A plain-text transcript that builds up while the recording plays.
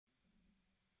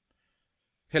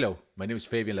Hello, my name is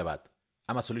Fabian Labat.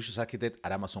 I'm a solutions architect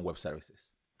at Amazon Web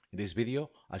Services. In this video,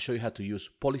 I'll show you how to use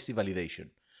policy validation,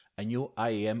 a new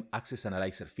IAM Access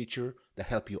Analyzer feature that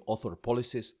helps you author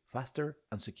policies faster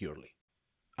and securely.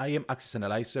 IAM Access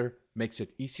Analyzer makes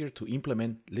it easier to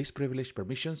implement least privilege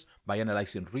permissions by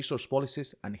analyzing resource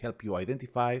policies and help you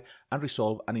identify and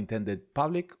resolve unintended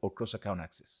public or cross-account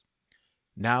access.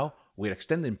 Now, we're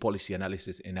extending policy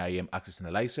analysis in IAM Access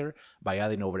Analyzer by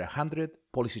adding over 100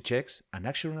 policy checks and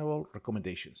actionable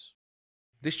recommendations.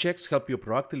 These checks help you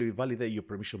proactively validate your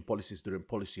permission policies during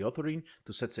policy authoring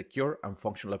to set secure and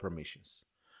functional permissions.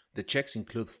 The checks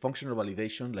include functional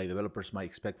validation like developers might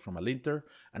expect from a linter,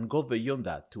 and go beyond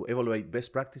that to evaluate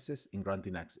best practices in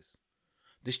granting access.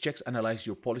 These checks analyze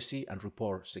your policy and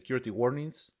report security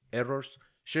warnings, errors,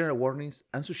 general warnings,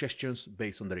 and suggestions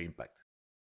based on their impact.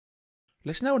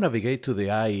 Let's now navigate to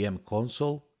the IAM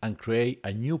console and create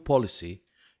a new policy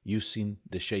using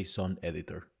the JSON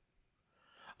editor.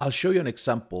 I'll show you an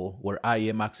example where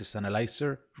IAM Access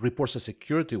Analyzer reports a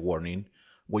security warning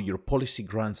where your policy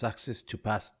grants access to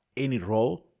pass any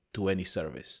role to any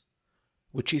service,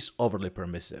 which is overly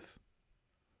permissive.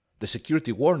 The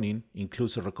security warning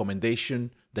includes a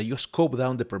recommendation that you scope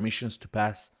down the permissions to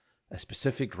pass a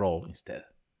specific role instead.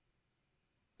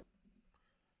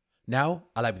 Now,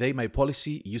 I'll update my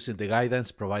policy using the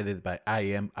guidance provided by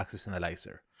IAM Access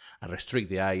Analyzer and restrict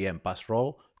the IAM pass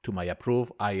role to my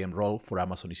approved IAM role for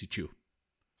Amazon EC2.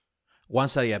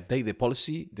 Once I update the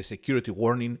policy, the security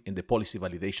warning in the Policy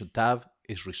Validation tab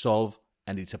is resolved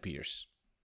and disappears.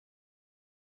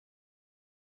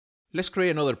 Let's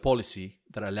create another policy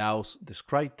that allows the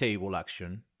scribe table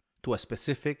action to a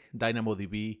specific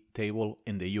DynamoDB table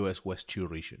in the US West 2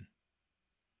 region.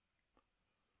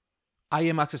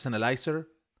 IAM Access Analyzer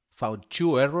found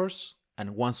 2 errors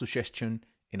and 1 suggestion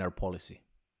in our policy.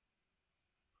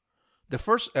 The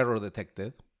first error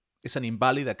detected is an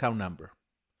invalid account number.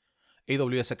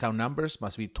 AWS account numbers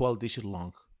must be 12 digits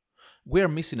long. We are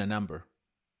missing a number.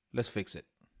 Let's fix it.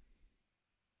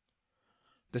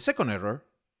 The second error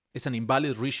is an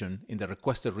invalid region in the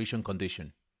requested region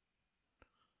condition.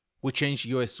 We changed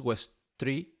US West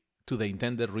 3 to the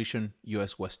intended region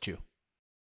US West 2.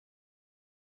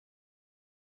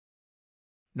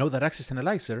 Note that Access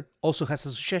Analyzer also has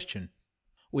a suggestion.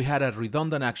 We had a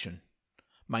redundant action.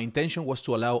 My intention was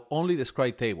to allow only the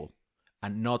scribe table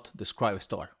and not the scribe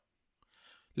star.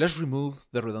 Let's remove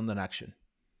the redundant action.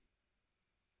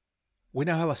 We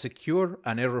now have a secure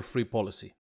and error-free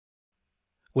policy.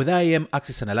 With IAM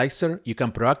Access Analyzer, you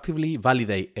can proactively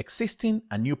validate existing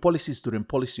and new policies during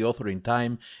policy authoring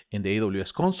time in the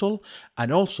AWS console,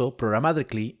 and also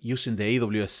programmatically using the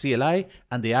AWS CLI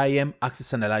and the IAM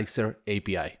Access Analyzer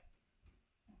API.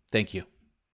 Thank you.